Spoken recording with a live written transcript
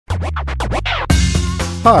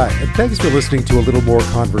Hi, and thanks for listening to A Little More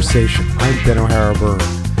Conversation. I'm Ben O'Hara Byrne.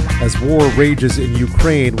 As war rages in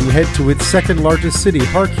Ukraine, we head to its second largest city,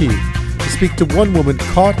 Kharkiv, to speak to one woman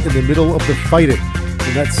caught in the middle of the fighting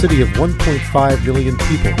in that city of 1.5 million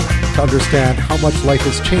people to understand how much life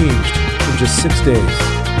has changed in just 6 days.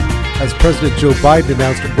 As President Joe Biden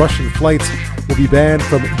announced Russian flights will be banned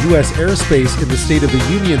from U.S. airspace in the State of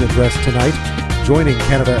the Union address tonight, joining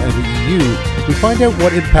Canada and the EU, we find out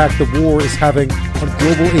what impact the war is having on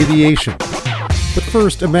global aviation. But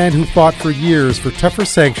first, a man who fought for years for tougher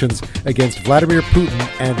sanctions against Vladimir Putin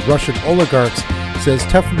and Russian oligarchs says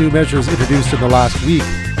tough new measures introduced in the last week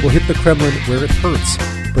will hit the Kremlin where it hurts.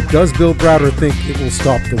 But does Bill Browder think it will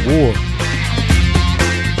stop the war?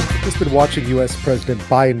 I've just been watching U.S. President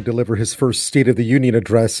Biden deliver his first State of the Union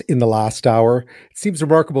address in the last hour. It seems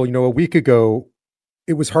remarkable. A week ago,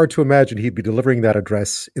 it was hard to imagine he'd be delivering that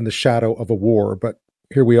address in the shadow of a war, but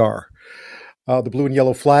here we are. The blue and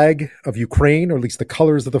yellow flag of Ukraine, or at least the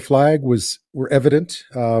colors of the flag, were evident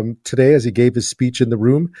today as he gave his speech in the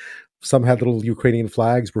room. Some had little Ukrainian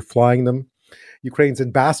flags, were flying them. Ukraine's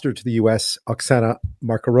ambassador to the U.S., Oksana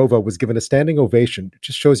Markarova, was given a standing ovation. It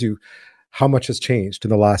just shows you how much has changed in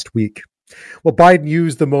the last week. Well, Biden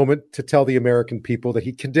used the moment to tell the American people that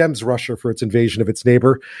he condemns Russia for its invasion of its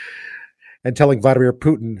neighbor and telling Vladimir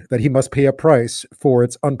Putin that he must pay a price for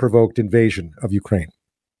its unprovoked invasion of Ukraine.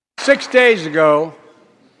 6 days ago,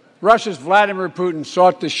 Russia's Vladimir Putin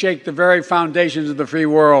sought to shake the very foundations of the free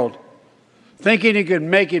world, thinking he could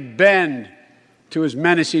make it bend to his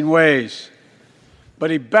menacing ways.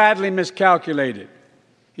 But he badly miscalculated.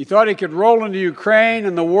 He thought he could roll into Ukraine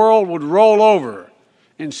and the world would roll over.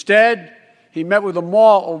 Instead, he met with a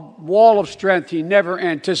wall of strength he never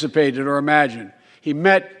anticipated or imagined. He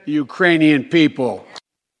met the Ukrainian people.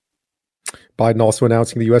 Biden also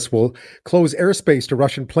announcing the U.S. will close airspace to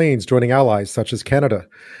Russian planes joining allies such as Canada.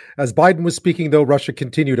 As Biden was speaking, though, Russia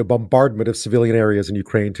continued a bombardment of civilian areas in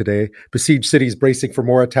Ukraine today. Besieged cities bracing for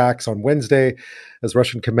more attacks on Wednesday as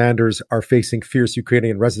Russian commanders are facing fierce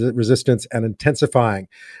Ukrainian resistance and intensifying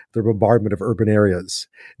their bombardment of urban areas.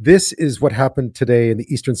 This is what happened today in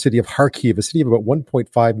the eastern city of Kharkiv, a city of about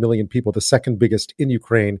 1.5 million people, the second biggest in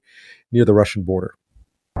Ukraine, near the Russian border.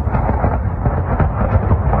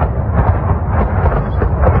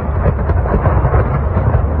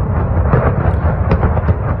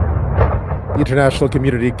 The international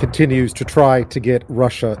community continues to try to get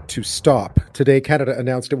Russia to stop. Today, Canada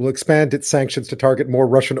announced it will expand its sanctions to target more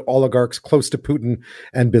Russian oligarchs close to Putin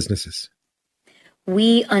and businesses.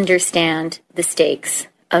 We understand the stakes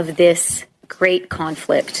of this great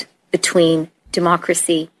conflict between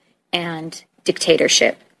democracy and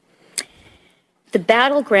dictatorship. The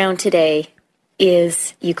battleground today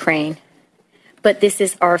is Ukraine, but this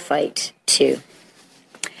is our fight too.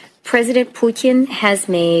 President Putin has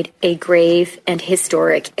made a grave and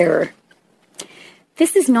historic error.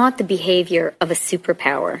 This is not the behavior of a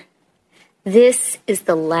superpower. This is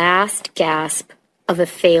the last gasp of a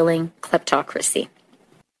failing kleptocracy.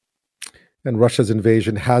 And Russia's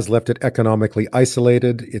invasion has left it economically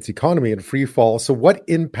isolated, its economy in free fall. So what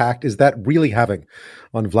impact is that really having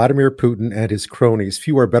on Vladimir Putin and his cronies?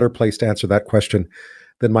 Few are better placed to answer that question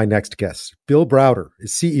than my next guest. Bill Browder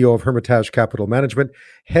is CEO of Hermitage Capital Management,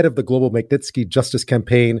 head of the global Magnitsky Justice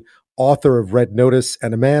Campaign, author of Red Notice,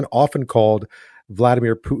 and a man often called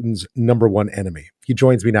Vladimir Putin's number one enemy. He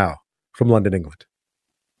joins me now from London, England.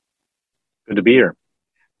 Good to be here.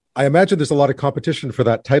 I imagine there's a lot of competition for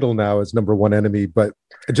that title now as number one enemy, but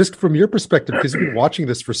just from your perspective, because you've been watching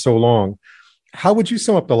this for so long, how would you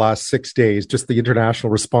sum up the last 6 days, just the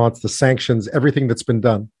international response, the sanctions, everything that's been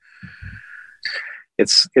done?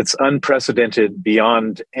 It's unprecedented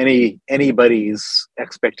beyond anybody's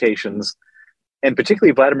expectations, and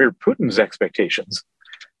particularly Vladimir Putin's expectations.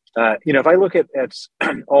 If I look at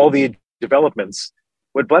all the developments,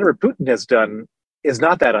 what Vladimir Putin has done is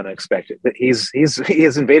not that unexpected. He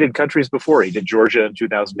has invaded countries before. He did Georgia in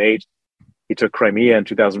 2008. He took Crimea in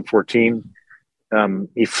 2014.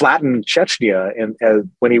 He flattened Chechnya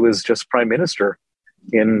when he was just prime minister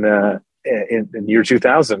in year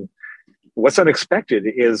 2000. What's unexpected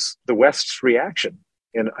is the West's reaction.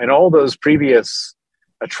 And all those previous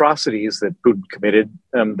atrocities that Putin committed,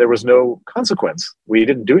 there was no consequence. We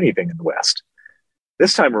didn't do anything in the West.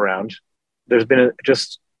 This time around, there's been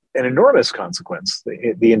just an enormous consequence.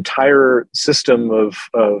 The entire system of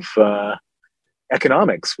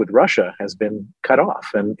economics with Russia has been cut off,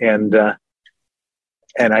 and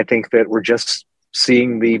I think that we're just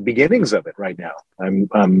seeing the beginnings of it right now. I'm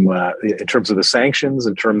in terms of the sanctions,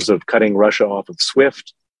 in terms of cutting Russia off of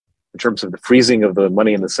SWIFT, in terms of the freezing of the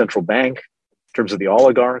money in the central bank, in terms of the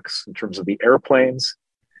oligarchs, in terms of the airplanes.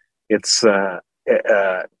 It's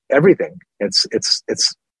everything.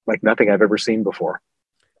 It's like nothing I've ever seen before.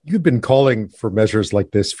 You've been calling for measures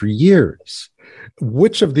like this for years.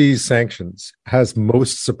 Which of these sanctions has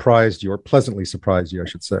most surprised you, or pleasantly surprised you, I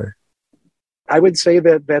should say? I would say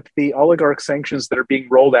that the oligarch sanctions that are being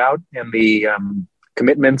rolled out and the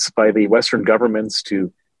commitments by the Western governments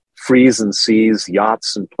to freeze and seize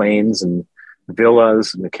yachts and planes and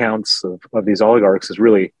villas and accounts of these oligarchs is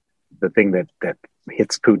really the thing that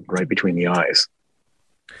hits Putin right between the eyes.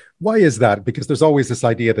 Why is that? Because there's always this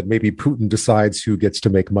idea that maybe Putin decides who gets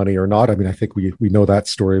to make money or not. I mean, I think we know that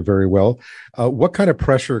story very well. What kind of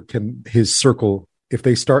pressure can his circle, if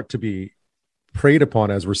they start to be preyed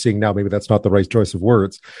upon, as we're seeing now, maybe that's not the right choice of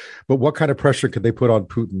words, but what kind of pressure could they put on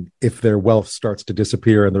Putin if their wealth starts to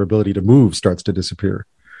disappear and their ability to move starts to disappear?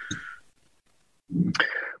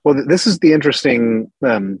 Well, this is the interesting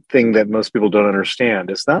thing that most people don't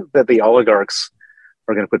understand. It's not that the oligarchs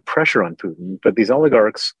are going to put pressure on Putin, but these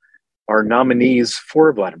oligarchs are nominees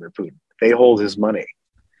for Vladimir Putin. They hold his money.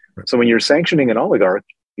 Right. So when you're sanctioning an oligarch,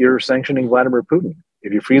 you're sanctioning Vladimir Putin.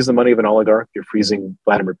 If you freeze the money of an oligarch, you're freezing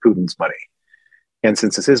Vladimir Putin's money. And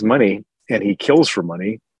since it's his money and he kills for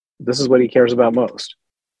money, this is what he cares about most.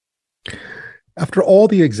 After all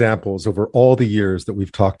the examples over all the years that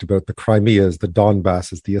we've talked about, the Crimeas, the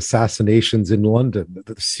Donbasses, the assassinations in London,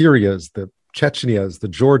 the Syrias, the Chechnyas, the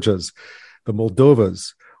Georgias, the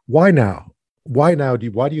Moldovas, why now? Why now?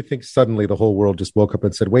 Why do you think suddenly the whole world just woke up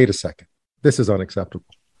and said, wait a second, this is unacceptable?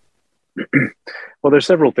 Well, there's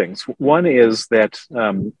several things. One is that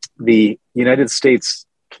the United States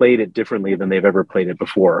played it differently than they've ever played it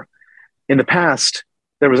before. In the past,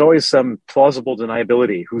 there was always some plausible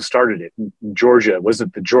deniability. Who started it? In Georgia, was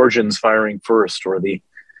it the Georgians firing first, or the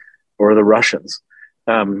Russians?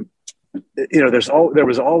 There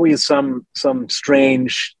was always some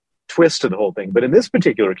strange twist to the whole thing. But in this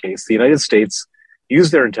particular case, the United States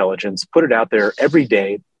used their intelligence, put it out there every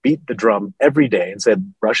day, beat the drum every day, and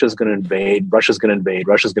said, Russia's going to invade, Russia's going to invade,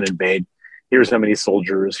 Russia's going to invade. Here's how many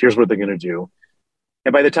soldiers. Here's what they're going to do.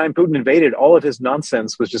 And by the time Putin invaded, all of his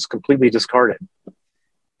nonsense was just completely discarded.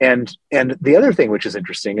 And the other thing which is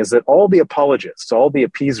interesting is that all the apologists, all the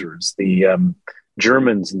appeasers, the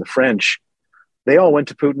Germans and the French, they all went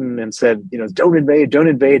to Putin and said, don't invade, don't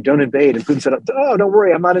invade, don't invade. And Putin said, oh, don't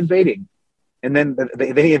worry, I'm not invading. And then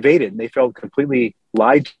they invaded, and they felt completely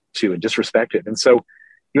lied to and disrespected. And so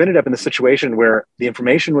you ended up in the situation where the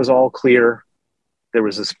information was all clear. There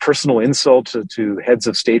was this personal insult to heads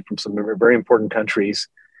of state from some very important countries.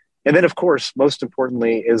 And then, of course, most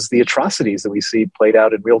importantly, is the atrocities that we see played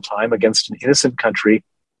out in real time against an innocent country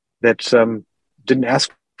that didn't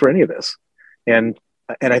ask for any of this. And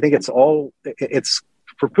I think it's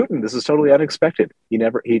for Putin, this is totally unexpected.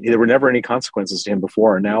 There were never any consequences to him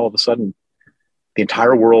before. And now all of a sudden, the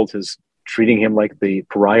entire world is treating him like the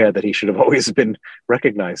pariah that he should have always been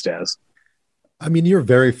recognized as. I mean, you're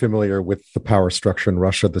very familiar with the power structure in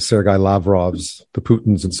Russia, the Sergei Lavrovs, the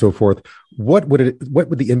Putins, and so forth. What would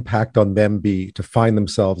the impact on them be to find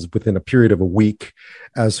themselves within a period of a week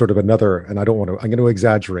as sort of another, and I'm going to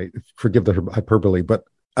exaggerate, forgive the hyperbole, but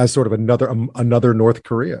as sort of another North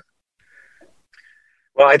Korea?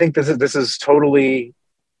 Well, I think this is totally,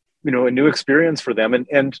 a new experience for them,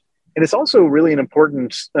 and it's also really an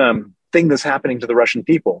important thing that's happening to the Russian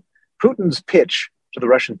people. Putin's pitch to the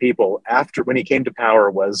Russian people when he came to power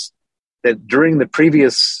was that during the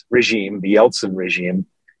previous regime, the Yeltsin regime,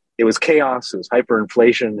 it was chaos, it was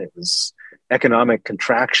hyperinflation, it was economic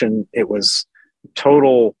contraction, it was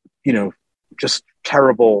total, just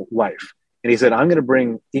terrible life. And he said, I'm going to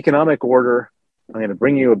bring economic order, I'm going to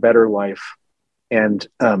bring you a better life, and,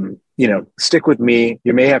 stick with me.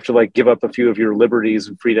 You may have to give up a few of your liberties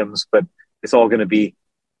and freedoms, but it's all going to be,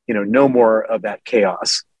 no more of that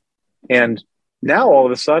chaos. And now, all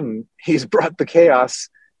of a sudden, he's brought the chaos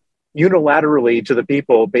unilaterally to the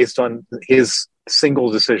people based on his single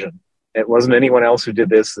decision. It wasn't anyone else who did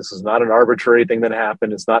this. This is not an arbitrary thing that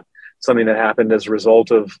happened. It's not something that happened as a result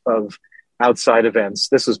of outside events.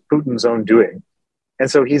 This is Putin's own doing. And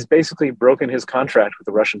so he's basically broken his contract with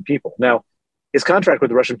the Russian people. Now, his contract with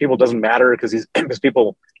the Russian people doesn't matter because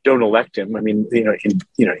people don't elect him. I mean,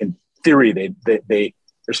 in theory,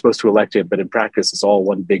 they're supposed to elect him, but in practice, it's all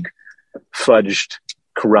one big fudged,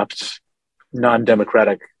 corrupt,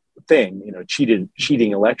 non-democratic thing,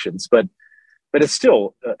 cheating elections. But it's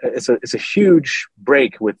still, it's a huge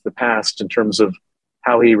break with the past in terms of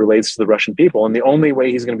how he relates to the Russian people. And the only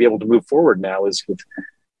way he's going to be able to move forward now is with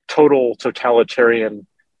total totalitarian,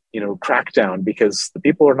 crackdown, because the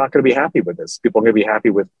people are not going to be happy with this. People are going to be happy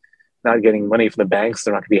with not getting money from the banks.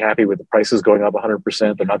 They're not going to be happy with the prices going up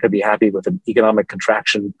 100%. They're not going to be happy with an economic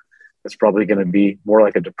contraction It's probably going to be more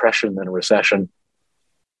like a depression than a recession.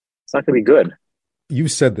 It's not going to be good. You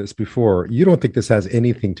said this before. You don't think this has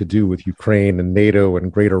anything to do with Ukraine and NATO and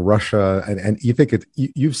Greater Russia, and you think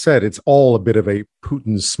you've said it's all a bit of a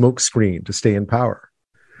Putin smokescreen to stay in power.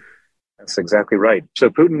 That's exactly right. So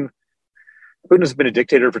Putin has been a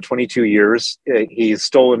dictator for 22 years. He's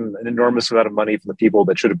stolen an enormous amount of money from the people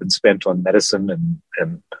that should have been spent on medicine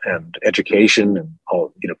and education and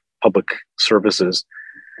all, public services.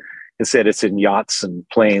 Instead, it's in yachts and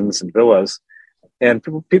planes and villas. And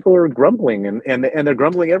people are grumbling, and they're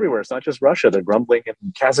grumbling everywhere. It's not just Russia. They're grumbling in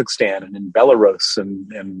Kazakhstan and in Belarus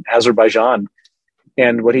and Azerbaijan.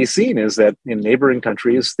 And what he's seen is that in neighboring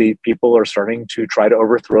countries, the people are starting to try to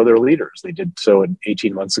overthrow their leaders. They did so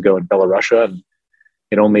 18 months ago in Belarus, and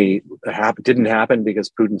it only didn't happen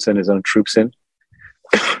because Putin sent his own troops in.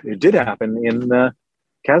 It did happen in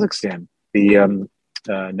Kazakhstan. The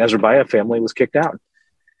Nazarbayev family was kicked out.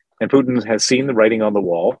 And Putin has seen the writing on the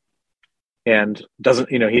wall and doesn't,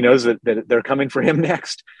 he knows that they're coming for him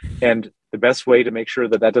next. And the best way to make sure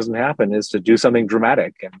that doesn't happen is to do something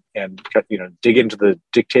dramatic and dig into the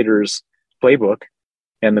dictator's playbook.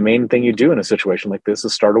 And the main thing you do in a situation like this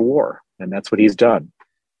is start a war. And that's what he's done.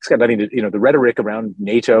 It's got nothing to, the rhetoric around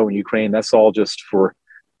NATO and Ukraine, that's all just for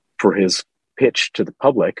his pitch to the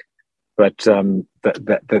public. But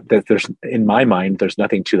that there's, in my mind, there's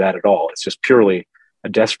nothing to that at all. It's just purely a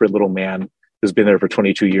desperate little man who's been there for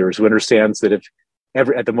 22 years, who understands that if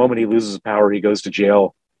at the moment he loses power, he goes to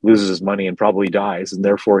jail, loses his money, and probably dies. And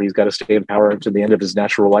therefore, he's got to stay in power to the end of his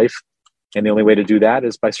natural life. And the only way to do that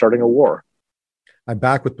is by starting a war. I'm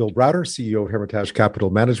back with Bill Browder, CEO of Hermitage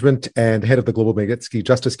Capital Management and head of the Global Magnitsky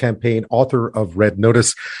Justice Campaign, author of Red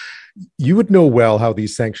Notice. You would know well how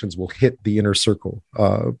these sanctions will hit the inner circle,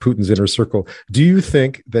 Putin's inner circle. Do you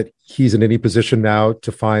think that he's in any position now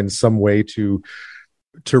to find some way to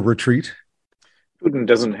retreat? Putin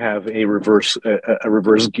doesn't have a reverse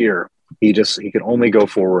gear. He can only go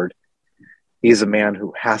forward. He's a man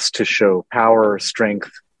who has to show power,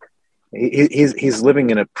 strength. He's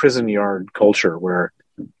living in a prison yard culture where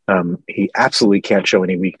he absolutely can't show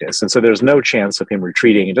any weakness. And so there's no chance of him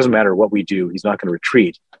retreating. It doesn't matter what we do. He's not going to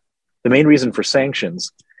retreat. The main reason for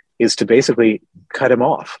sanctions is to basically cut him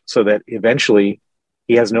off so that eventually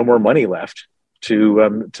he has no more money left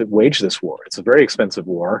to wage this war. It's a very expensive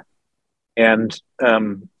war. And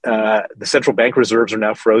the central bank reserves are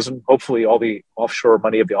now frozen. Hopefully all the offshore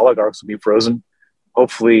money of the oligarchs will be frozen.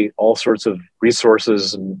 Hopefully all sorts of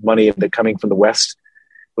resources and money coming from the West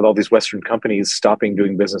with all these Western companies stopping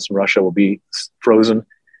doing business in Russia will be frozen.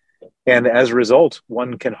 And as a result,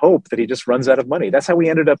 one can hope that he just runs out of money. That's how we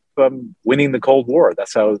ended up winning the Cold War.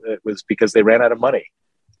 That's how it was, because they ran out of money.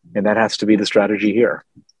 And that has to be the strategy here.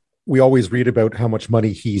 We always read about how much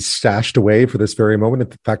money he's stashed away for this very moment.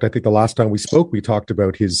 In fact, I think the last time we spoke, we talked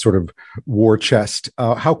about his sort of war chest.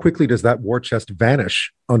 How quickly does that war chest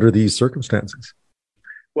vanish under these circumstances?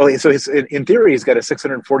 Well, so in theory, he's got a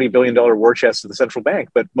 $640 billion war chest at the central bank,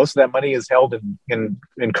 but most of that money is held in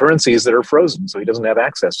currencies that are frozen, so he doesn't have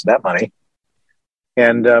access to that money.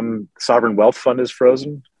 And sovereign wealth fund is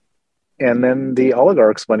frozen. And then the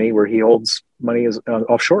oligarch's money, where he holds money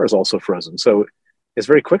offshore, is also frozen. So it's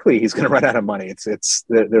very quickly he's going to run out of money.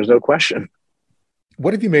 There's no question.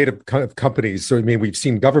 What have you made of kind of companies? So, I mean, we've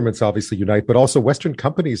seen governments obviously unite, but also Western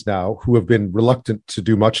companies now who have been reluctant to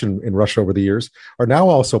do much in Russia over the years are now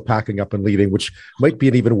also packing up and leaving, which might be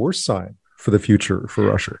an even worse sign for the future for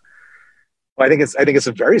Russia. Well, I think it's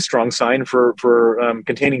a very strong sign for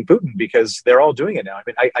containing Putin, because they're all doing it now. I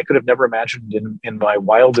mean, I could have never imagined in my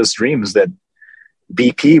wildest dreams that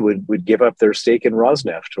BP would give up their stake in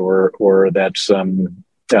Rosneft, or that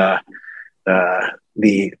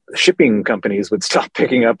the shipping companies would stop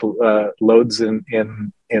picking up loads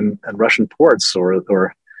in Russian ports,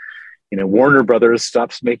 or Warner Brothers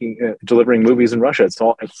stops delivering movies in Russia.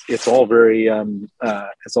 It's all very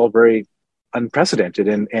unprecedented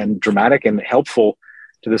and dramatic and helpful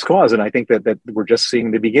to this cause. And I think that we're just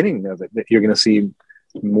seeing the beginning of it. That you're going to see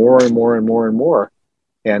more and more and more and more.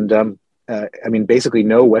 And I mean, basically,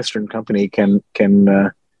 no Western company can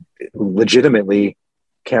legitimately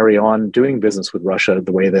carry on doing business with Russia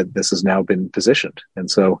the way that this has now been positioned.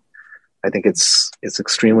 And so I think it's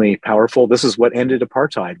extremely powerful. This is what ended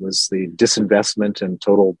apartheid, was the disinvestment and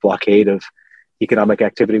total blockade of economic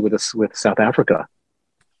activity with South Africa.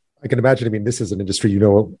 I can imagine, I mean, this is an industry you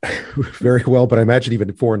know very well, but I imagine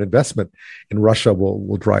even foreign investment in Russia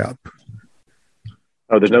will dry up.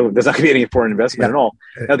 Oh, there's not going to be any foreign investment at all.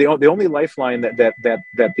 Now, the only lifeline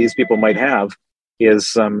that these people might have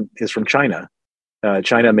is from China.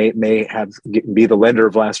 China may be the lender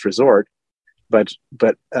of last resort,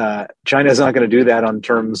 China is not going to do that on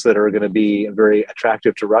terms that are going to be very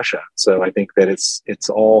attractive to Russia. So I think that it's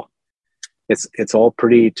all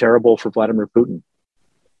pretty terrible for Vladimir Putin.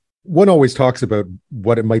 One always talks about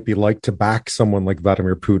what it might be like to back someone like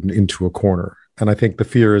Vladimir Putin into a corner. And I think the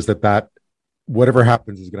fear is that whatever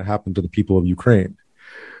happens is going to happen to the people of Ukraine.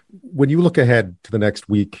 When you look ahead to the next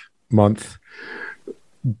week, month,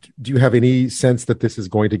 do you have any sense that this is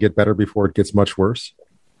going to get better before it gets much worse?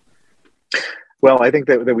 Well, I think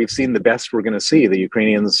that we've seen the best we're going to see. The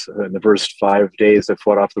Ukrainians in the first 5 days have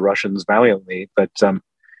fought off the Russians valiantly, but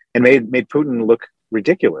and made Putin look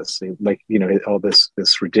ridiculous. Like, all this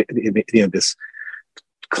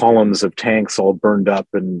columns of tanks all burned up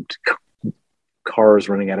and cars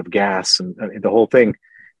running out of gas and the whole thing.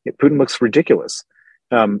 Putin looks ridiculous.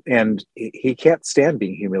 And he can't stand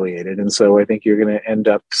being humiliated. And so I think you're going to end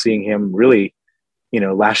up seeing him really,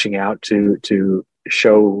 lashing out to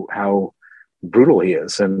show how brutal he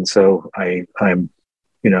is. And so I'm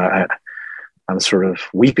sort of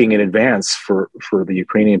weeping in advance for the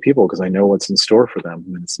Ukrainian people, because I know what's in store for them,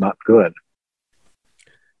 and it's not good.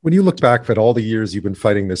 When you look back at all the years you've been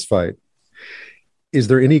fighting this fight, is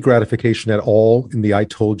there any gratification at all in the "I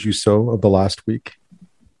told you so" of the last week?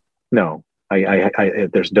 No,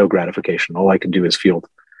 there's no gratification. All I can do is feel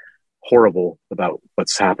horrible about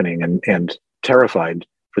what's happening and terrified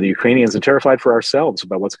for the Ukrainians and terrified for ourselves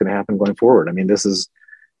about what's going to happen going forward. I mean, this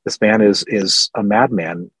man is a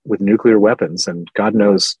madman with nuclear weapons, and God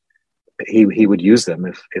knows he would use them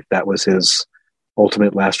if that was his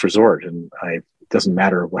ultimate last resort. And it doesn't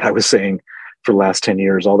matter what I was saying for the last 10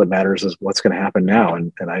 years. All that matters is what's going to happen now.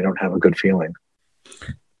 And I don't have a good feeling.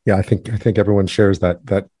 Yeah, I think everyone shares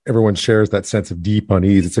that everyone shares that sense of deep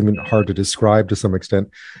unease. It's even hard to describe to some extent.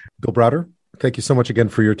 Bill Browder, thank you so much again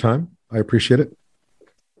for your time. I appreciate it.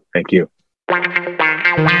 Thank you.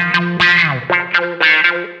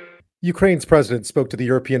 Ukraine's president spoke to the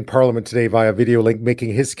European Parliament today via video link,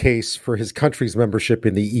 making his case for his country's membership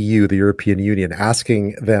in the EU, the European Union,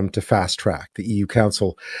 asking them to fast track. The EU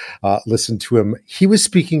Council listened to him. He was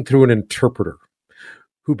speaking through an interpreter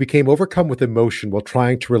who became overcome with emotion while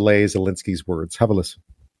trying to relay Zelensky's words. Have a listen.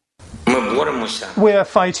 We are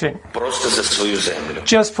fighting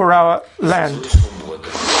just for our land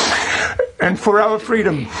and for our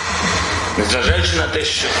freedom.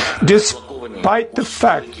 Despite the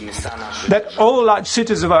fact that all large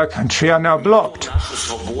cities of our country are now blocked,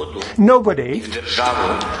 nobody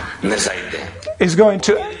is going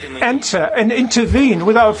to enter and intervene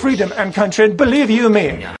with our freedom and country. And believe you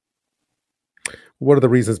me, one of the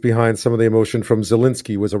reasons behind some of the emotion from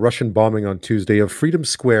Zelensky was a Russian bombing on Tuesday of Freedom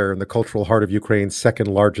Square in the cultural heart of Ukraine's second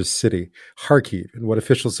largest city, Kharkiv, in what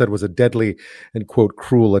officials said was a deadly and, quote,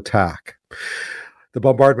 cruel attack. The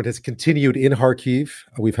bombardment has continued in Kharkiv.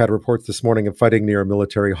 We've had reports this morning of fighting near a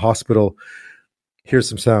military hospital. Here's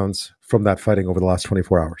some sounds from that fighting over the last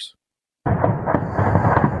 24 hours.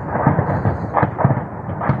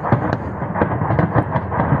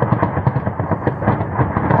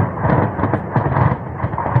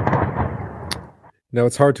 Now,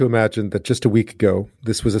 it's hard to imagine that just a week ago,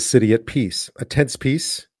 this was a city at peace, a tense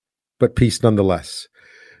peace, but peace nonetheless.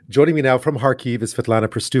 Joining me now from Kharkiv is Svitlana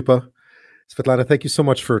Prystupa. Svitlana, thank you so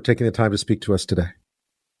much for taking the time to speak to us today.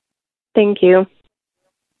 Thank you.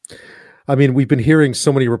 I mean, we've been hearing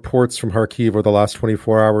so many reports from Kharkiv over the last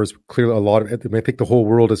 24 hours. Clearly, I think the whole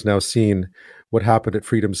world has now seen what happened at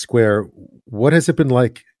Freedom Square. What has it been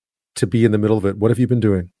like to be in the middle of it? What have you been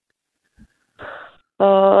doing?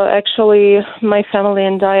 Actually, my family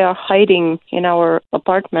and I are hiding in our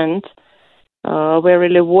apartment. We're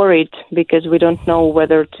really worried because we don't know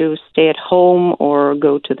whether to stay at home or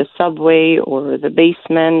go to the subway or the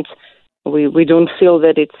basement. We don't feel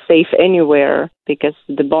that it's safe anywhere because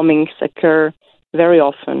the bombings occur very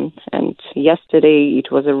often. And yesterday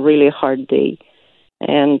it was a really hard day.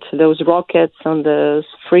 And those rockets on the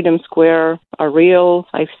Freedom Square are real.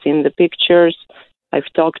 I've seen the pictures. I've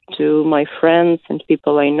talked to my friends and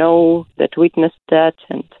people I know that witnessed that,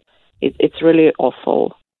 and it's really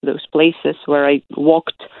awful. Those places where I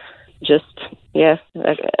walked just,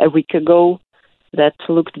 a week ago that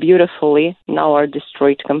looked beautifully now are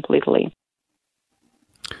destroyed completely.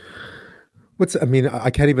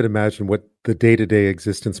 I can't even imagine what the day-to-day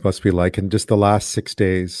existence must be like, and just the last 6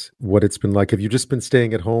 days, what it's been like. Have you just been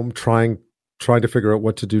staying at home, trying to figure out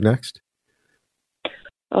what to do next?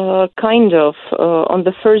 Kind of. On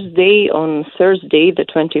the first day, on Thursday, the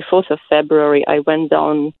 24th of February, I went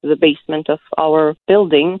down the basement of our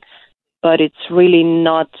building, but it's really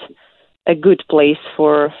not a good place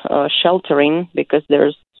for sheltering because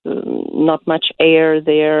there's not much air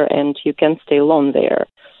there and you can't stay long there.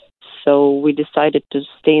 So we decided to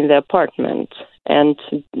stay in the apartment. And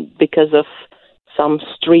because of some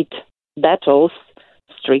street battles,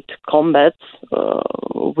 street combats,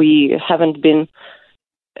 we haven't been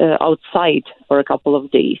outside for a couple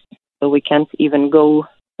of days. So we can't even go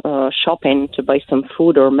shopping to buy some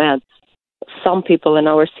food or meds. Some people in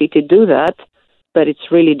our city do that, but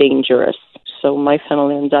it's really dangerous. So my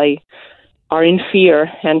family and I are in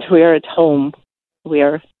fear, and we are at home. We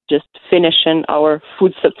are just finishing our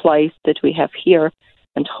food supplies that we have here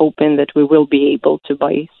and hoping that we will be able to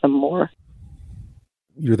buy some more.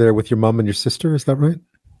 You're there with your mom and your sister, is that right?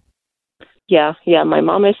 Yeah. My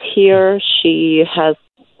mom is here. She has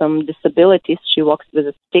some disabilities. She walks with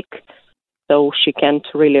a stick, so she can't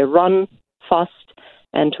really run fast.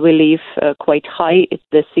 And we live quite high. It's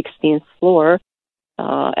the 16th floor,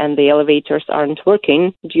 and the elevators aren't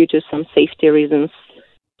working due to some safety reasons.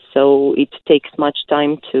 So it takes much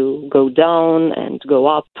time to go down and go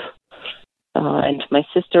up. And my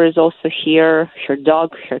sister is also here, her dog,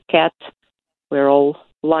 her cat. We're all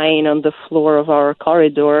lying on the floor of our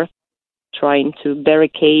corridor, trying to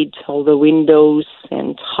barricade all the windows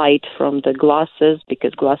and hide from the glasses,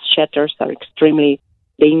 because glass shatters are extremely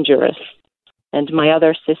dangerous. And my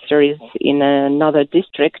other sister is in another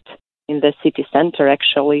district, in the city center,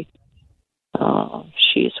 actually.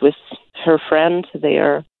 She's with her friend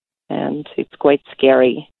there, and it's quite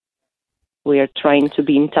scary. We are trying to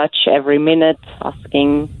be in touch every minute,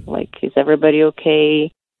 asking, is everybody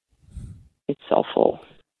okay? It's awful.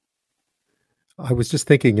 I was just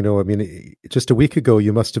thinking, just a week ago,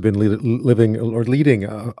 you must have been living or leading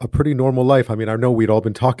a pretty normal life. I know we'd all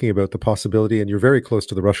been talking about the possibility, and you're very close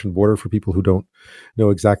to the Russian border for people who don't know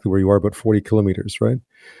exactly where you are, about 40 kilometers, right?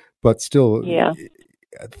 But still, yeah.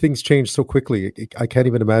 Things change so quickly. I can't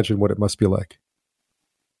even imagine what it must be like.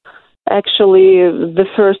 Actually, the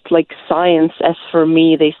first signs, as for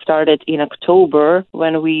me, they started in October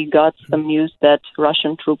when we got some news that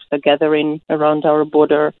Russian troops are gathering around our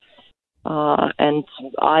border. And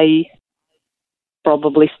I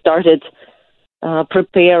probably started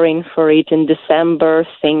preparing for it in December,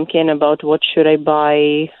 thinking about what should I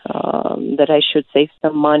buy, that I should save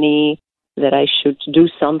some money, that I should do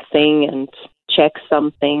something and check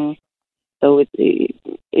something. So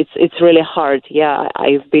it's really hard. Yeah,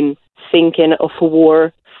 I've been thinking of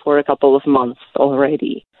war for a couple of months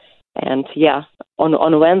already. And yeah,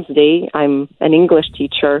 on Wednesday, I'm an English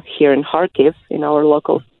teacher here in Kharkiv, in our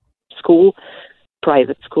local school,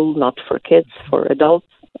 private school, not for kids, for adults.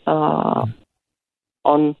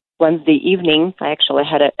 On Wednesday evening, I actually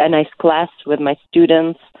had a nice class with my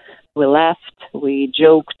students. We laughed, we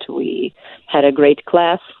joked, we had a great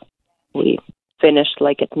class. We finished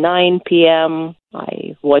at 9 p.m.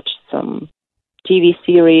 I watched some TV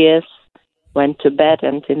series, went to bed,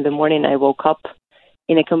 and in the morning I woke up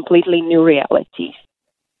in a completely new reality.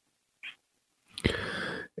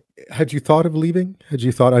 Had you thought of leaving? Had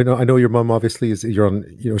you thought? I know your mom obviously is. You're on.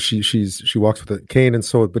 She walks with a cane and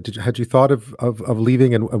so. But had you thought of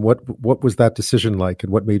leaving? And what was that decision like?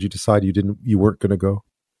 And what made you decide you weren't going to go?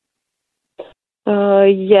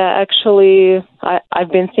 Yeah, actually,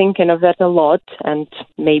 I've been thinking of that a lot, and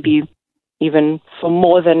maybe even for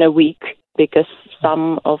more than a week, because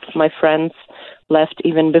some of my friends left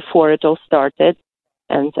even before it all started.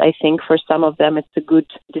 And I think for some of them it's a good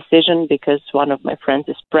decision, because one of my friends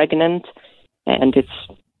is pregnant, and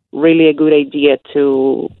it's really a good idea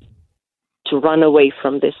to run away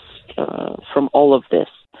from this, from all of this.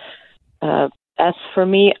 As for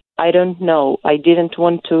me, I don't know. I didn't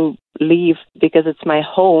want to leave because it's my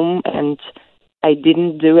home, and I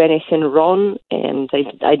didn't do anything wrong, and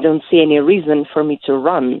I don't see any reason for me to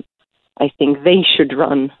run. I think they should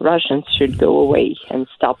run. Russians should go away and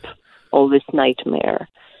stop all this nightmare.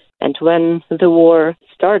 And when the war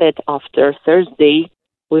started after Thursday,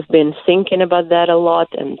 we've been thinking about that a lot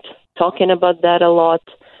and talking about that a lot.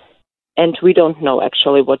 And we don't know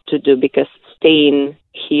actually what to do, because staying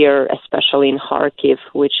here, especially in Kharkiv,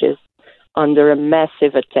 which is under a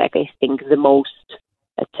massive attack, I think the most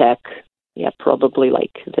attack, probably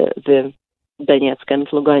the Donetsk and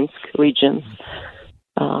Lugansk regions.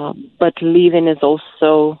 But living is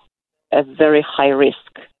also a very high risk,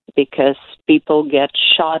 because people get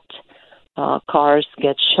shot, cars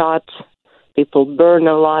get shot, people burn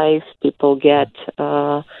alive, people get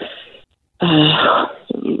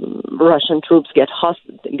Russian troops get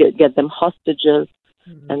them hostages,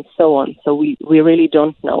 and so on. So we really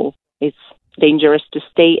don't know. It's dangerous to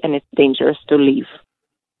stay, and it's dangerous to leave.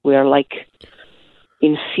 We are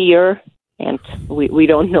in fear, and we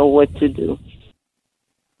don't know what to do.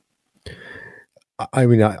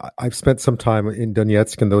 I've spent some time in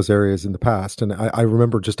Donetsk and those areas in the past, and I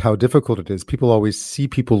remember just how difficult it is. People always see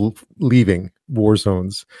people leaving war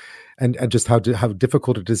zones, and just how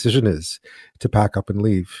difficult a decision is to pack up and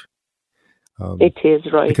leave. It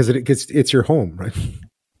is right. Because it's your home, right?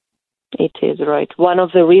 It is right. One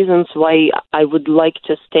of the reasons why I would like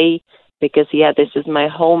to stay, because this is my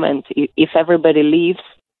home, and if everybody leaves,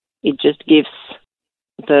 it just gives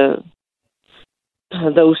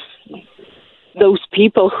those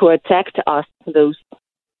people who attacked us, those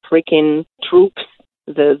freaking troops,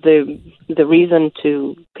 the reason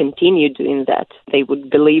to continue doing that. They would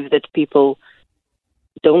believe that people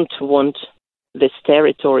don't want this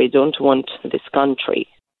territory, don't want this country,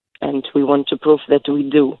 and we want to prove that we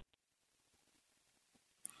do.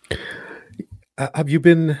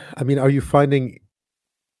 Are you finding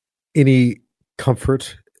any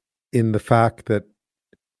comfort in the fact that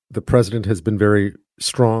the president has been very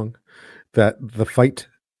strong, that the fight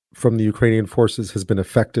from the Ukrainian forces has been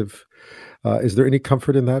effective? Is there any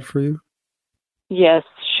comfort in that for you? Yes,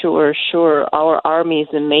 sure. Our army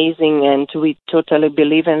is amazing, and we totally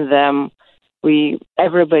believe in them.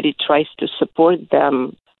 Everybody tries to support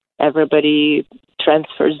them. Everybody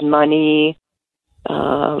transfers money.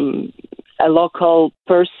 A local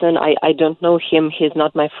person, I don't know him, he's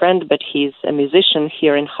not my friend, but he's a musician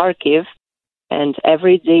here in Kharkiv, and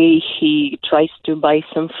every day he tries to buy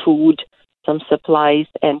some food, some supplies,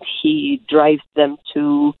 and he drives them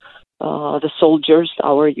to the soldiers,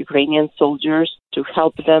 our Ukrainian soldiers, to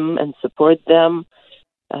help them and support them.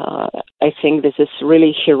 I think this is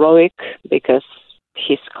really heroic, because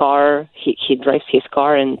his car, he drives his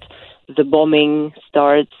car, and the bombing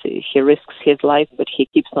starts. He risks his life, but he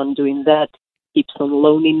keeps on doing that, keeps on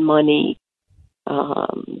loaning money.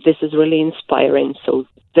 This is really inspiring. So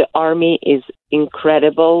the army is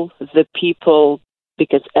incredible. The people,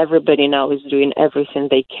 because everybody now is doing everything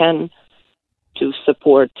they can to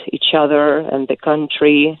support each other and the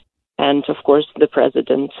country. And of course, the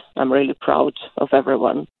president. I'm really proud of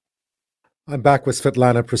everyone. I'm back with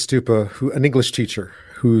Svitlana Prystupa, an English teacher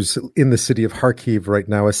who's in the city of Kharkiv right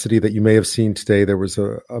now, a city that you may have seen today. There was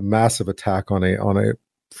a massive attack on a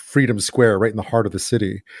Freedom Square right in the heart of the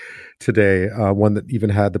city today, one that even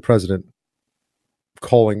had the president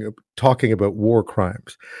talking about war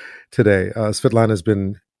crimes today. Svitlana's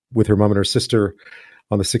been with her mom and her sister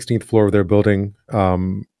on the 16th floor of their building,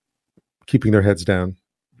 keeping their heads down,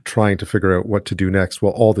 trying to figure out what to do next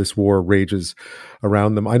while all this war rages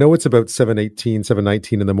around them. I know it's about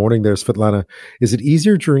 7:19 in the morning there, Svitlana. Is it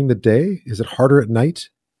easier during the day? Is it harder at night?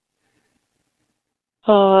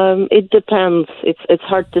 It depends. It's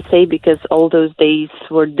hard to say, because all those days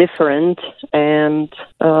were different. And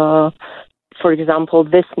for example,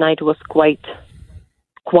 this night was quite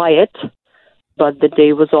quiet, but the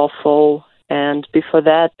day was awful. And before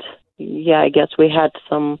that, I guess we had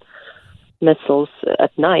some missiles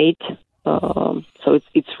at night. So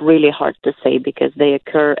it's really hard to say, because they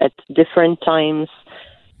occur at different times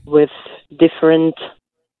with different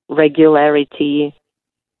regularity,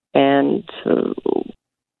 and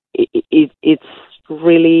it's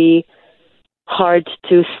really hard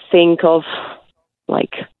to think of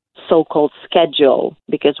like so-called schedule,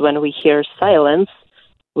 because when we hear silence,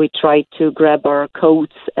 we try to grab our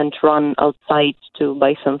coats and run outside to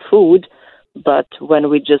buy some food. But when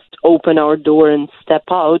we just open our door and step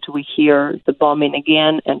out, we hear the bombing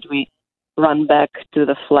again, and we run back to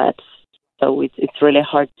the flats. So it's really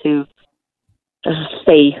hard to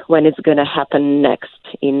say when it's going to happen next.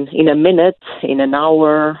 In a minute, in an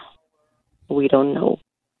hour, we don't know.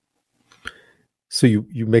 So you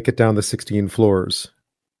make it down the 16 floors,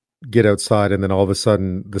 get outside, and then all of a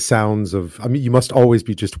sudden the sounds of, you must always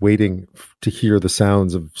be just waiting to hear the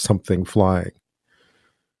sounds of something flying.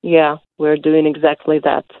 Yeah, we're doing exactly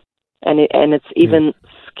that. And it's even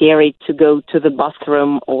scary to go to the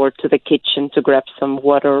bathroom or to the kitchen to grab some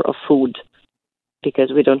water or food,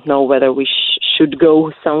 because we don't know whether we should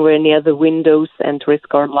go somewhere near the windows and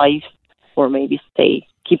risk our life, or maybe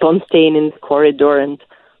keep on staying in the corridor and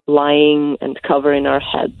lying and covering our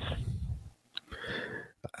heads.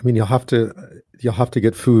 You'll have to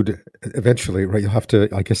get food eventually, right? You'll have to,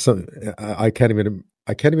 I guess. I can't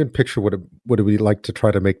even picture what it would be like to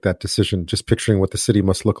try to make that decision. Just picturing what the city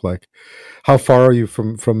must look like. How far are you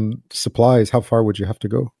from supplies? How far would you have to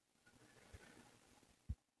go?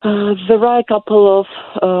 There are a couple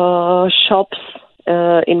of shops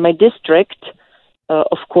in my district.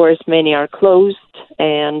 Of course, many are closed,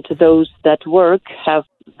 and those that work have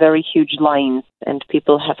very huge lines, and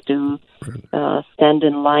people have to stand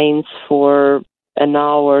in lines for an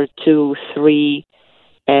hour, 2, 3,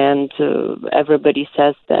 And everybody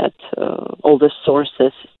says that all the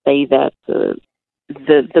sources say that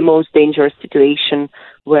the most dangerous situation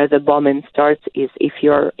where the bombing starts is if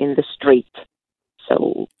you're in the street.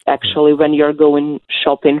 So actually, when you're going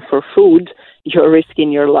shopping for food, you're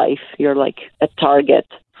risking your life. You're like a target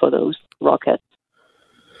for those rockets.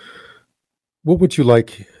 What would you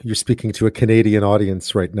like? You're speaking to a Canadian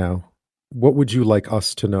audience right now. What would you like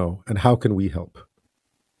us to know, and how can we help?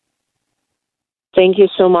 Thank you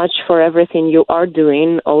so much for everything you are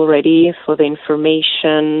doing already, for the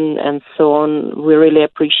information and so on. We really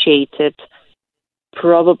appreciate it.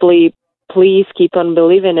 Probably, please keep on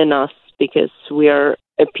believing in us, because we are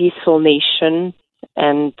a peaceful nation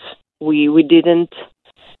and we didn't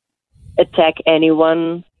attack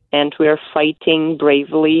anyone, and we are fighting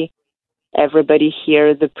bravely. Everybody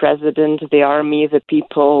here, the president, the army, the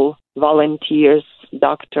people, volunteers,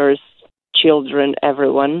 doctors, children,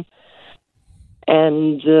 everyone.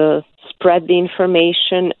 And spread the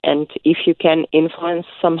information, and if you can influence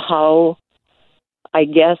somehow, I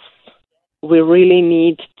guess we really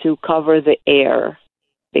need to cover the air,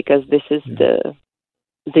 because this is the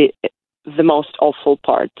most awful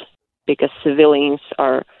part, because civilians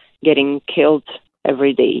are getting killed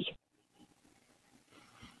every day.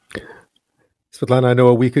 Svitlana, I know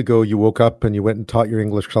a week ago you woke up and you went and taught your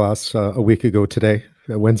English class a week ago today,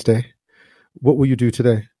 Wednesday. What will you do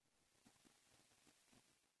today?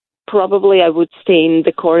 Probably I would stay in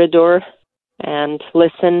the corridor and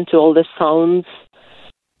listen to all the sounds,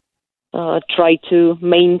 try to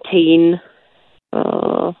maintain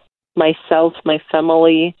myself, my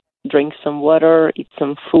family, drink some water, eat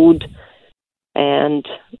some food. And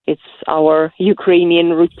it's our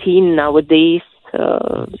Ukrainian routine nowadays.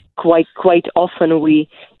 Quite often we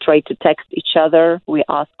try to text each other. We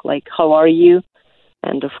ask, like, how are you?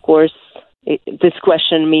 And of course, this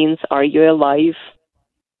question means, are you alive?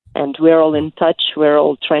 And we're all in touch. We're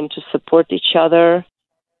all trying to support each other.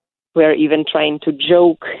 We're even trying to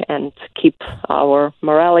joke and keep our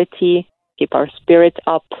morality, keep our spirit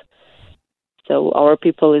up. So our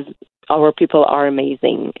people are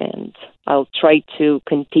amazing, and I'll try to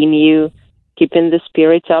continue keeping the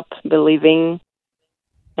spirit up, believing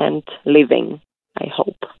and living, I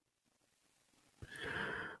hope.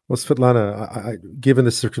 Well, Svitlana, given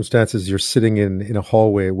the circumstances, you're sitting in a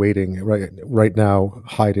hallway waiting right now,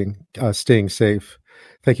 hiding, staying safe.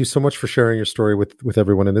 Thank you so much for sharing your story with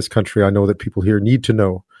everyone in this country. I know that people here need to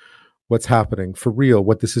know what's happening for real,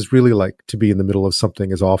 what this is really like to be in the middle of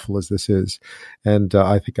something as awful as this is. And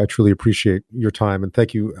I think I truly appreciate your time. And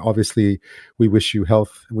thank you. Obviously, we wish you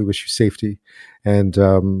health and we wish you safety. And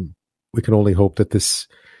we can only hope that this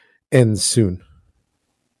ends soon.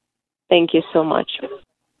 Thank you so much.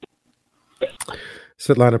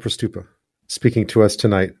 Svitlana Prystupa, speaking to us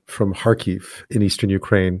tonight from Kharkiv in eastern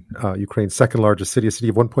Ukraine, Ukraine's second largest city, a city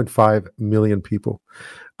of 1.5 million people,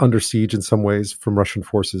 under siege in some ways from Russian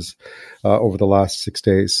forces over the last 6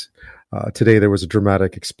 days. Today there was a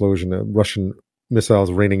dramatic explosion, Russian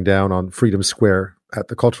missiles raining down on Freedom Square at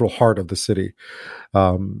the cultural heart of the city.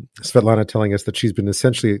 Svitlana telling us that she's been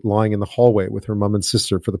essentially lying in the hallway with her mom and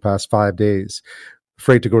sister for the past 5 days,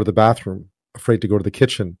 afraid to go to the bathroom, afraid to go to the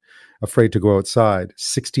kitchen, afraid to go outside,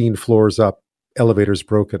 16 floors up, elevators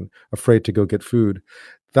broken, afraid to go get food.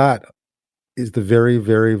 That is the very,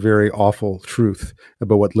 very, very awful truth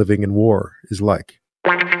about what living in war is like.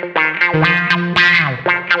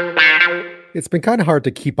 It's been kind of hard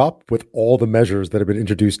to keep up with all the measures that have been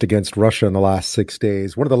introduced against Russia in the last 6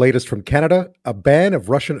 days. One of the latest from Canada, a ban of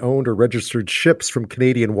Russian-owned or registered ships from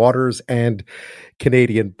Canadian waters and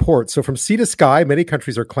Canadian ports. So from sea to sky, many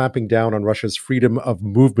countries are clamping down on Russia's freedom of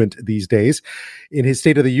movement these days. In his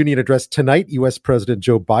State of the Union address tonight, U.S. President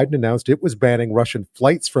Joe Biden announced it was banning Russian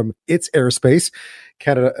flights from its airspace.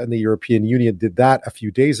 Canada and the European Union did that a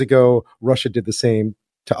few days ago. Russia did the same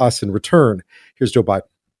to us in return. Here's Joe Biden.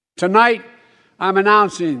 Tonight, I'm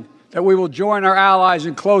announcing that we will join our allies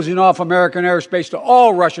in closing off American airspace to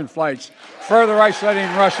all Russian flights, further isolating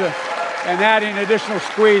Russia and adding additional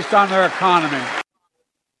squeeze on their economy.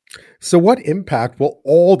 So what impact will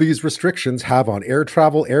all these restrictions have on air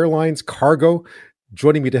travel, airlines, cargo?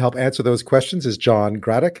 Joining me to help answer those questions is John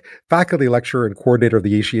Gradek, faculty lecturer and coordinator of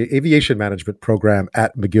the Aviation Management Program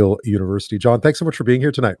at McGill University. John, thanks so much for being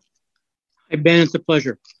here tonight. Hey, Ben, it's a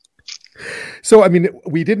pleasure. So, I mean,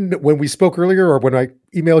 we didn't, when we spoke earlier or when I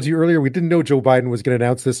emailed you earlier, we didn't know Joe Biden was going to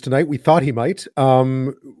announce this tonight. We thought he might.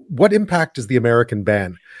 What impact does the American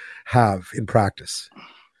ban have in practice?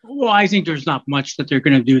 Well, I think there's not much that they're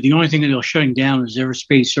going to do. The only thing that they're shutting down is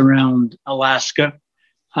airspace around Alaska,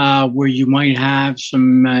 where you might have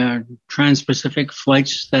some trans-Pacific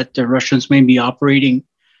flights that the Russians may be operating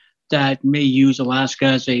that may use Alaska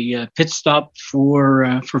as a pit stop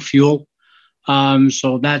for fuel.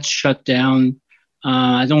 So that's shut down.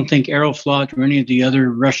 I don't think Aeroflot or any of the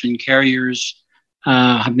other Russian carriers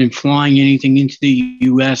have been flying anything into the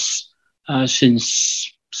U.S.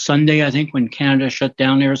 Since Sunday, I think, when Canada shut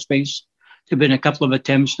down airspace. There have been a couple of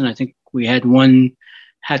attempts, and I think we had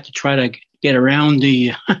to try to get around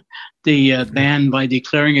the ban by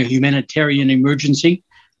declaring a humanitarian emergency,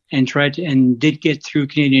 and did get through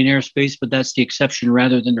Canadian airspace, but that's the exception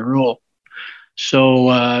rather than the rule.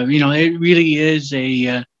 So it really is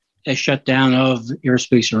a shutdown of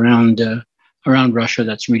airspace around Russia.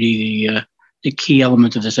 That's really the key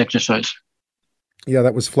element of this exercise. Yeah,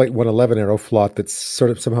 that was Flight 111 Aeroflot that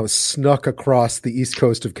sort of somehow snuck across the east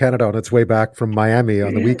coast of Canada on its way back from Miami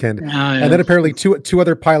on the weekend. And then apparently two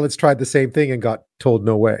other pilots tried the same thing and got told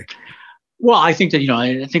no way. Well, I think that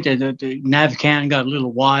the NavCan got a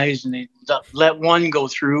little wise and they let one go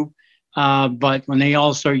through. But when they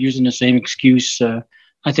all start using the same excuse,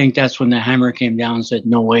 I think that's when the hammer came down and said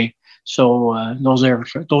no way. So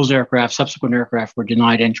subsequent aircraft were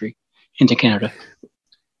denied entry into Canada.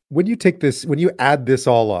 When you add this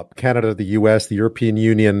all up, Canada, the US, the European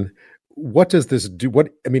Union, what does this do?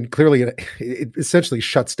 Clearly it essentially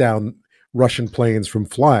shuts down Russian planes from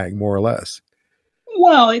flying, more or less.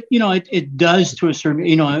 Well, it does to a certain,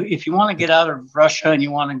 if you want to get out of Russia and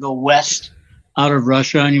you want to go west out of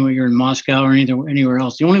Russia, anywhere you're in Moscow or anywhere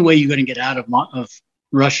else, the only way you're going to get out of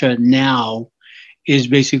Russia now is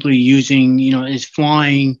basically is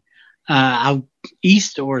flying out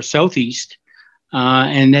east or southeast.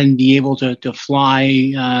 And then be able to fly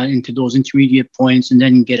into those intermediate points and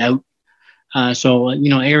then get out. So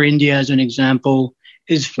Air India, as an example,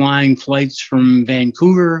 is flying flights from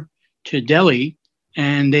Vancouver to Delhi,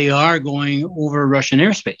 and they are going over Russian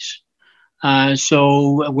airspace.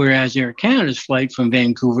 So whereas Air Canada's flight from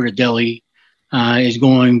Vancouver to Delhi is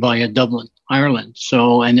going via Dublin, Ireland.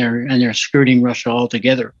 So and they're skirting Russia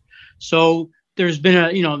altogether. So there's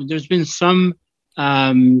been some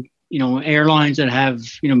airlines that have,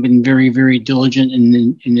 been very, very diligent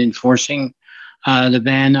in enforcing the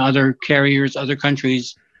ban. Other carriers, other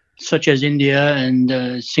countries, such as India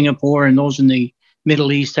and Singapore and those in the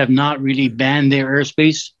Middle East have not really banned their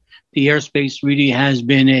airspace. The airspace really has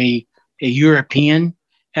been a European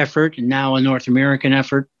effort and now a North American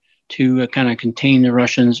effort to kind of contain the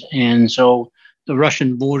Russians. And so the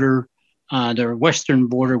Russian border, the western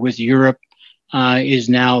border with Europe, is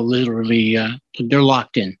now literally, they're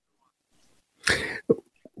locked in.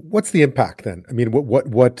 What's the impact then? I mean,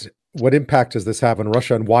 what impact does this have on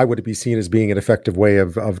Russia, and why would it be seen as being an effective way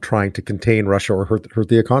of trying to contain Russia or hurt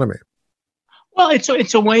the economy? Well,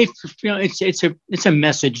 it's a way for, it's a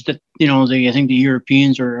message that I think the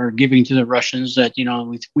Europeans are giving to the Russians that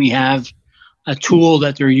we have a tool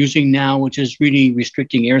that they're using now, which is really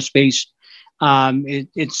restricting airspace.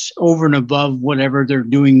 It's over and above whatever they're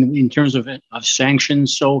doing in terms of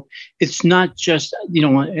sanctions. So it's not just,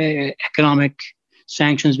 economic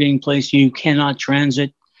sanctions being placed. You cannot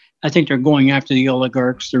transit. I think they're going after the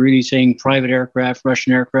oligarchs. They're really saying private aircraft,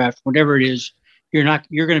 Russian aircraft, whatever it is, you're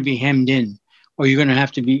going to be hemmed in, or you're going to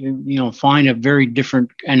have to be, find a very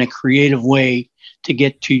different and a creative way to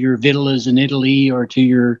get to your villas in Italy or to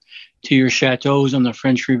your chateaus on the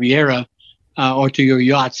French Riviera. Or to your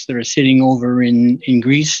yachts that are sitting over in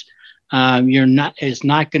Greece. It's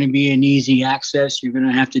not going to be an easy access. You're going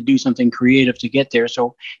to have to do something creative to get there.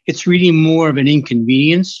 So it's really more of an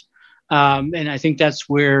inconvenience. And I think that's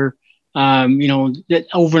where, that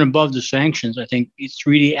over and above the sanctions, I think it's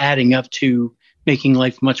really adding up to making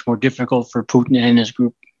life much more difficult for Putin and his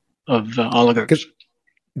group of oligarchs.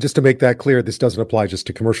 Just to make that clear, this doesn't apply just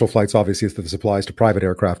to commercial flights. Obviously, this applies to private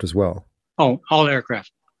aircraft as well. Oh, all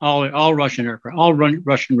aircraft. All Russian aircraft, all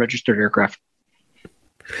Russian registered aircraft.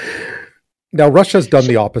 Now, Russia's done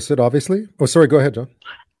the opposite, obviously. Oh, sorry. Go ahead, John.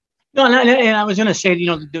 No, and I was going to say,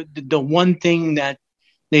 the one thing that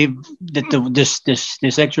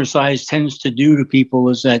this exercise tends to do to people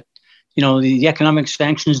is that, the economic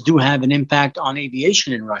sanctions do have an impact on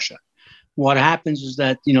aviation in Russia. What happens is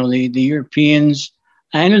that, the Europeans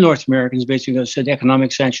and the North Americans basically said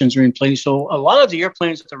economic sanctions are in place. So a lot of the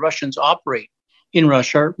airplanes that the Russians operate in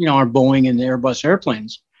Russia, are Boeing and Airbus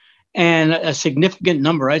airplanes. And a significant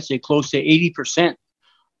number, I'd say close to 80%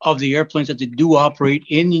 of the airplanes that they do operate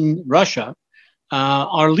in Russia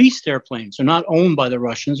are leased airplanes. They're not owned by the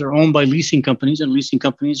Russians. They're owned by leasing companies, and leasing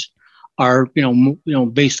companies are,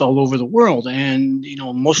 based all over the world and,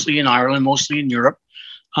 mostly in Ireland, mostly in Europe.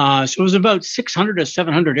 So it was about 600 to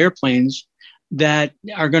 700 airplanes that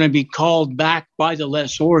are going to be called back by the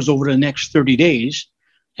lessors over the next 30 days.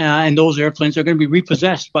 and those airplanes are going to be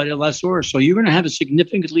repossessed by the lessors. So you're going to have a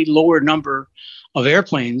significantly lower number of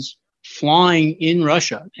airplanes flying in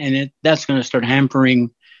Russia, and that's going to start hampering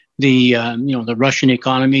the Russian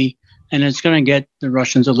economy, and it's going to get the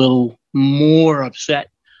Russians a little more upset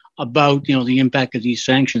about the impact of these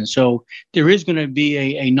sanctions. So there is going to be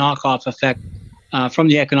a knockoff effect from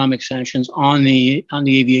the economic sanctions on the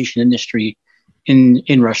aviation industry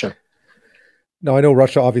in Russia. Now, I know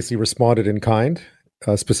Russia obviously responded in kind,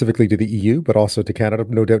 specifically to the EU, but also to Canada,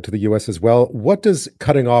 no doubt to the US as well. What does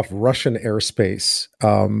cutting off Russian airspace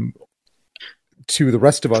to the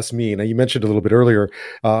rest of us mean? You mentioned a little bit earlier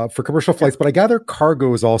for commercial flights, but I gather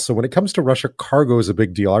cargo is also, when it comes to Russia, cargo is a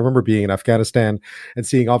big deal. I remember being in Afghanistan and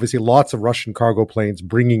seeing obviously lots of Russian cargo planes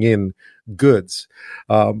bringing in goods.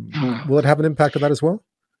 Will it have an impact on that as well?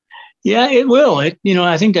 Yeah, it will.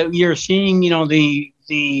 I think that you're seeing,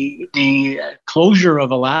 the closure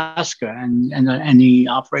of Alaska and the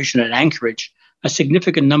operation at Anchorage. A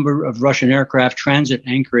significant number of Russian aircraft transit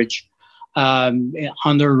Anchorage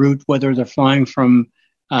on their route, whether they're flying from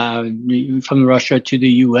Russia to the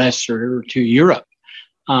U.S. or to Europe,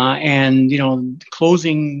 and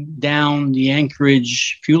closing down the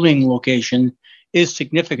Anchorage fueling location is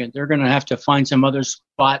significant. They're going to have to find some other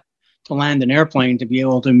spot to land an airplane to be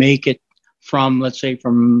able to make it from, let's say,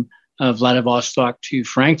 from Vladivostok to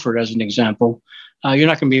Frankfurt, as an example. You're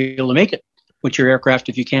not going to be able to make it with your aircraft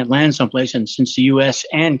if you can't land someplace. And since the U.S.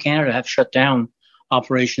 and Canada have shut down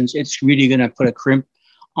operations, it's really going to put a crimp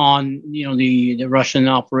on the Russian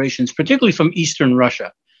operations, particularly from Eastern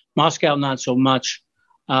Russia. Moscow, not so much,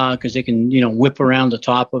 because they can whip around the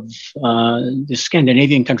top of the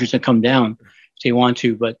Scandinavian countries that come down if they want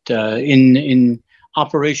to. But in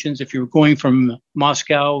operations, if you're going from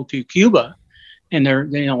Moscow to Cuba and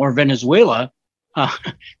or Venezuela,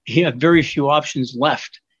 you have very few options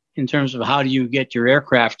left in terms of how do you get your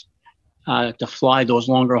aircraft to fly those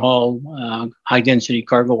longer haul, high density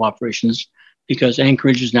cargo operations, because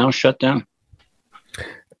Anchorage is now shut down.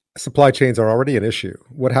 Supply chains are already an issue.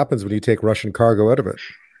 What happens when you take Russian cargo out of it?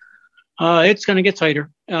 It's going to get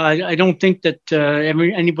tighter. I don't think that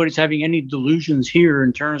anybody's having any delusions here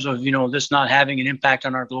in terms of this not having an impact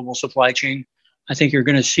on our global supply chain. I think you're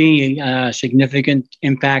going to see a significant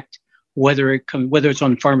impact, whether it's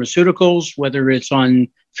on pharmaceuticals, whether it's on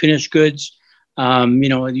finished goods.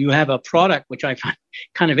 You have a product which I find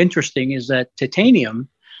kind of interesting, is that titanium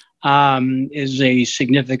is a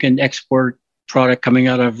significant export product coming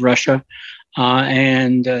out of Russia.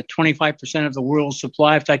 And 25% of the world's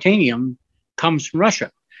supply of titanium comes from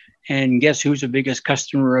Russia. And guess who's the biggest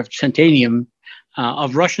customer of titanium,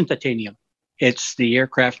 of Russian titanium? It's the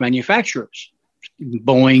aircraft manufacturers,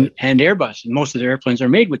 Boeing and Airbus. And most of their airplanes are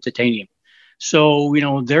made with titanium. So,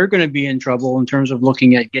 they're going to be in trouble in terms of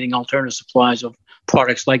looking at getting alternative supplies of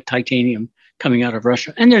products like titanium coming out of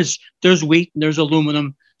Russia. And there's wheat, and there's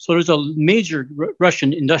aluminum. So there's a major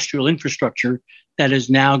Russian industrial infrastructure that is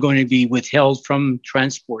now going to be withheld from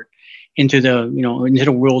transport into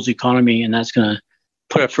the world's economy, and that's going to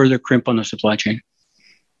put a further crimp on the supply chain.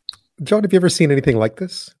 John, have you ever seen anything like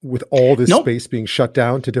this, with all this space being shut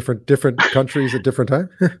down to different countries at different times?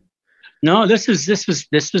 No, this is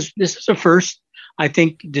a first. I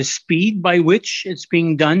think the speed by which it's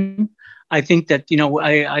being done, I think that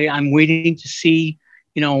I'm waiting to see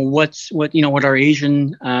what our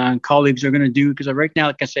Asian colleagues are going to do, because right now,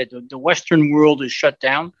 like I said, the Western world is shut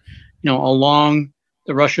down, along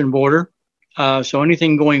the Russian border. So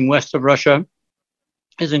anything going west of Russia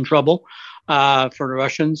is in trouble for the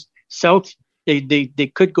Russians. South,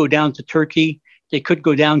 they could go down to Turkey. They could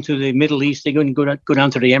go down to the Middle East. They're going to go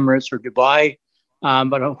down to the Emirates or Dubai.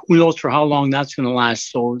 But who knows for how long that's going to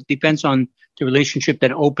last. So it depends on the relationship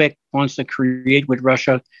that OPEC wants to create with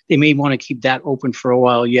Russia. They may want to keep that open for a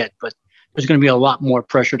while yet, but there's going to be a lot more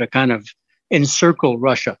pressure to kind of encircle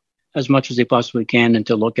Russia as much as they possibly can, and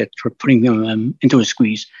to look at putting them into a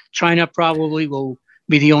squeeze. China probably will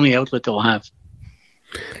be the only outlet they'll have.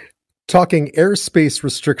 Talking airspace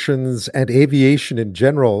restrictions and aviation in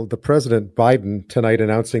general, the President Biden tonight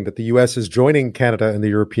announcing that the U.S. is joining Canada and the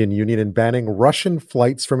European Union in banning Russian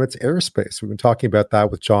flights from its airspace. We've been talking about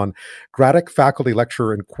that with John Gradek, faculty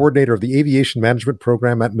lecturer and coordinator of the Aviation Management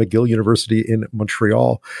Program at McGill University in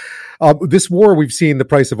Montreal. This war, we've seen the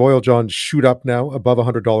price of oil, John, shoot up now above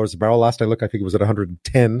 $100 a barrel. Last I looked, I think it was at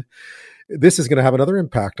 110. This is going to have another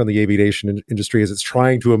impact on the aviation industry as it's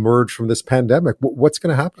trying to emerge from this pandemic. What's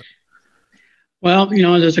going to happen? Well,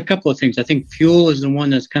 there's a couple of things. I think fuel is the one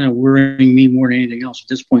that's kind of worrying me more than anything else at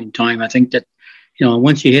this point in time. I think that,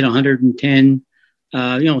 once you hit 110,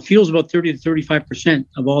 fuel is about 30 to 35%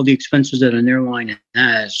 of all the expenses that an airline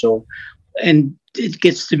has. So and it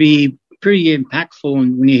gets to be pretty impactful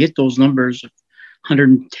when you hit those numbers of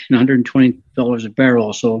 $110, $120 a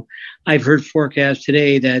barrel. So I've heard forecasts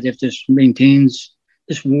today that if this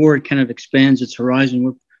war kind of expands its horizon,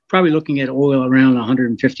 we're probably looking at oil around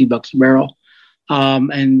 $150 a barrel.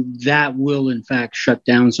 And that will, in fact, shut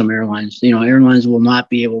down some airlines. Airlines will not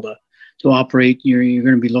be able to operate. You're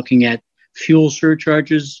going to be looking at fuel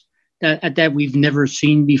surcharges that we've never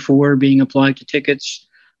seen before being applied to tickets.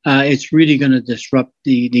 It's really going to disrupt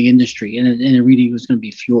the industry, and it really was going to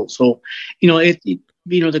be fuel. So,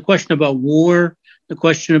 the question about war, the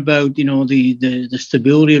question about the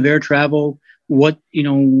stability of air travel, what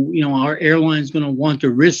our airlines going to want to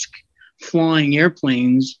risk flying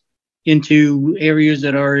airplanes into areas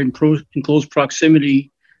that are in close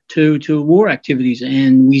proximity to war activities,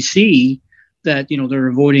 and we see that they're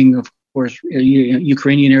avoiding, of course,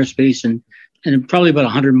 Ukrainian airspace and probably about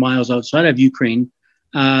 100 miles outside of Ukraine.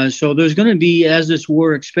 So there's going to be, as this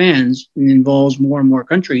war expands and involves more and more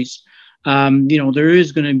countries, there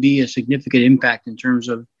is going to be a significant impact in terms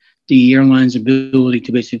of the airline's ability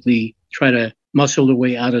to basically try to muscle their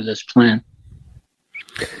way out of this plan.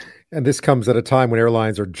 And this comes at a time when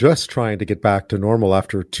airlines are just trying to get back to normal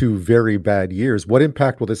after 2 very bad years. What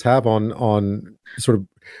impact will this have on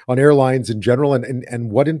airlines in general,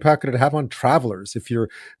 and what impact could it have on travelers? If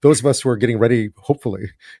those of us who are getting ready,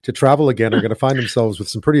 hopefully, to travel again are going to find themselves with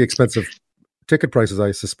some pretty expensive ticket prices,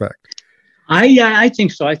 I suspect. I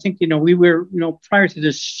think so. I think, we were, prior to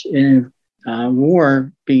this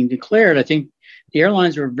war being declared, I think the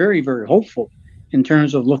airlines were very, very hopeful in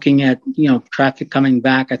terms of looking at, traffic coming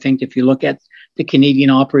back. I think if you look at the Canadian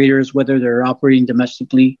operators, whether they're operating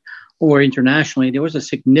domestically or internationally, there was a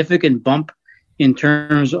significant bump in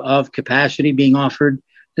terms of capacity being offered.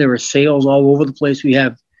 There were sales all over the place. We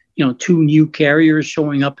have, 2 new carriers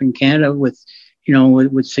showing up in Canada with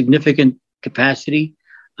significant capacity.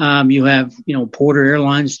 You have, Porter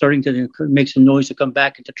Airlines starting to make some noise to come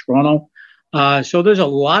back into Toronto. So there's a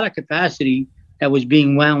lot of capacity that was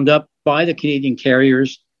being wound up by the Canadian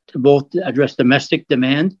carriers to both address domestic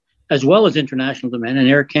demand as well as international demand. And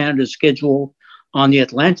Air Canada's schedule on the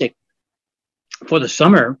Atlantic for the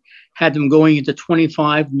summer had them going into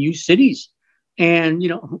 25 new cities. And,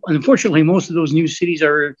 unfortunately, most of those new cities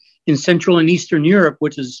are in Central and Eastern Europe,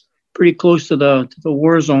 which is pretty close to the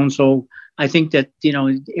war zone. So I think that,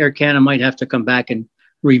 Air Canada might have to come back and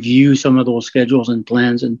review some of those schedules and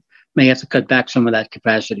plans and may have to cut back some of that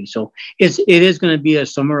capacity. So it is going to be a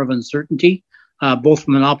summer of uncertainty, both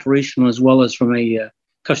from an operational as well as from a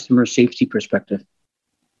customer safety perspective.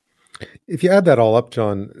 If you add that all up,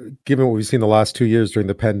 John, given what we've seen the last 2 years during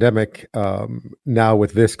the pandemic, now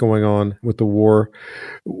with this going on with the war,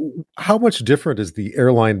 how much different is the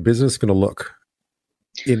airline business going to look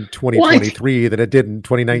in 2023 than it did in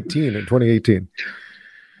 2019 and 2018?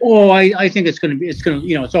 Oh, I think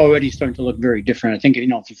it's already starting to look very different. I think,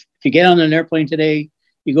 if you get on an airplane today,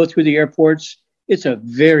 you go through the airports, it's a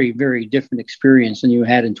very, very different experience than you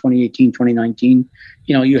had in 2018, 2019.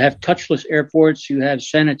 You have touchless airports, you have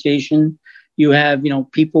sanitation, you have,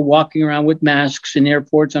 people walking around with masks in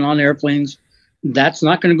airports and on airplanes. That's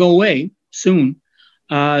not going to go away soon.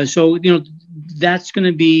 So that's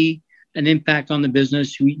going to be an impact on the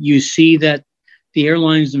business. You see that the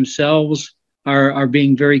airlines themselves are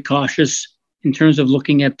being very cautious in terms of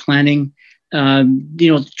looking at planning.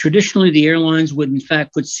 Traditionally the airlines would in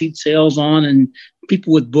fact put seat sales on, and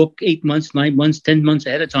people would book 8 months, 9 months, 10 months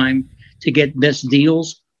ahead of time to get best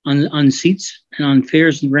deals on seats and on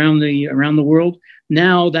fares around the world.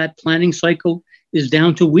 Now that planning cycle is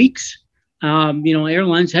down to weeks.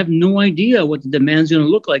 Airlines have no idea what the demand is going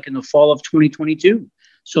to look like in the fall of 2022.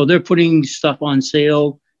 So they're putting stuff on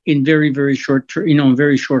sale in very, very short,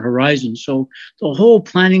 very short horizons. So the whole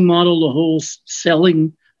planning model, the whole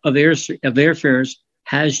selling of airfares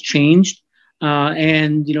has changed.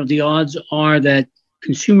 And the odds are that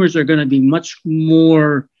consumers are going to be much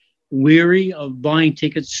more weary of buying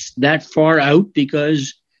tickets that far out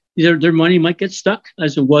because their money might get stuck,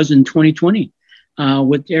 as it was in 2020,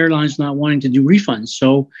 with airlines not wanting to do refunds.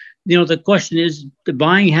 So, the question is, the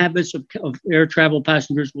buying habits of air travel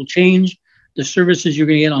passengers will change. The services you're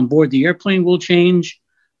going to get on board the airplane will change.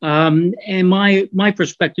 And my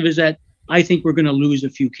perspective is that I think we're going to lose a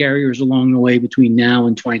few carriers along the way between now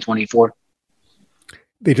and 2024.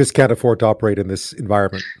 They just can't afford to operate in this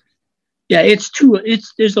environment. Yeah,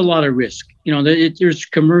 there's a lot of risk. There's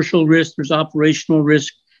commercial risk, there's operational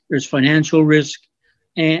risk, there's financial risk,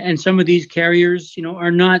 and some of these carriers,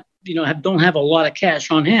 are not, don't have a lot of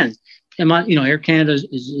cash on hand. And Air Canada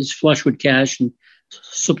is flush with cash, and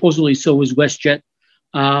supposedly so is WestJet.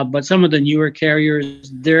 But some of the newer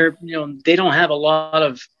carriers, they don't have a lot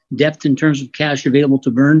of depth in terms of cash available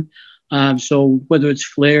to burn. So whether it's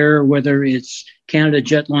Flair, whether it's Canada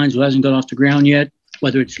Jetlines, who hasn't got off the ground yet,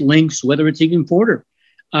 whether it's Lynx, whether it's even Porter,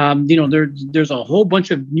 there's a whole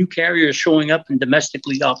bunch of new carriers showing up in domestic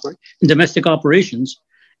operations,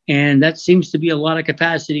 and that seems to be a lot of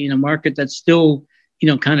capacity in a market that's still,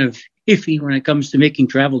 kind of iffy when it comes to making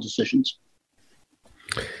travel decisions.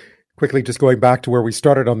 Quickly, just going back to where we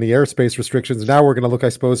started on the airspace restrictions. Now we're going to look, I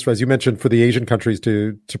suppose, as you mentioned, for the Asian countries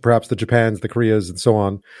to perhaps the Japans, the Koreas, and so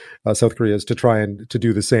on, South Koreas, to try and to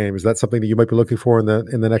do the same. Is that something that you might be looking for in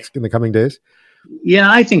the coming days?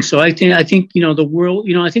 Yeah, I think so. I think the world.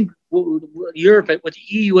 I think Europe, what the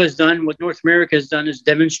EU has done, what North America has done, is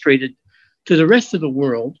demonstrated to the rest of the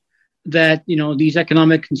world that these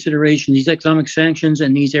economic considerations, these economic sanctions,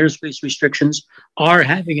 and these airspace restrictions are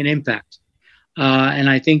having an impact. And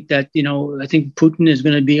I think that, I think Putin is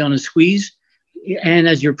going to be on a squeeze. And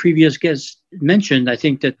as your previous guest mentioned, I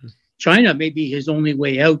think that China may be his only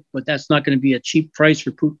way out, but that's not going to be a cheap price for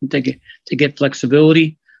Putin to get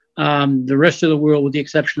flexibility. The rest of the world, with the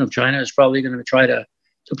exception of China, is probably going to try to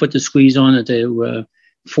put the squeeze on it to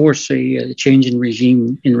force a change in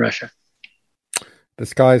regime in Russia. The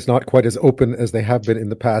sky is not quite as open as they have been in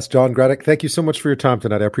the past. John Gradek, thank you so much for your time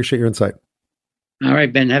tonight. I appreciate your insight. All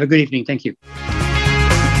right, Ben. Have a good evening. Thank you.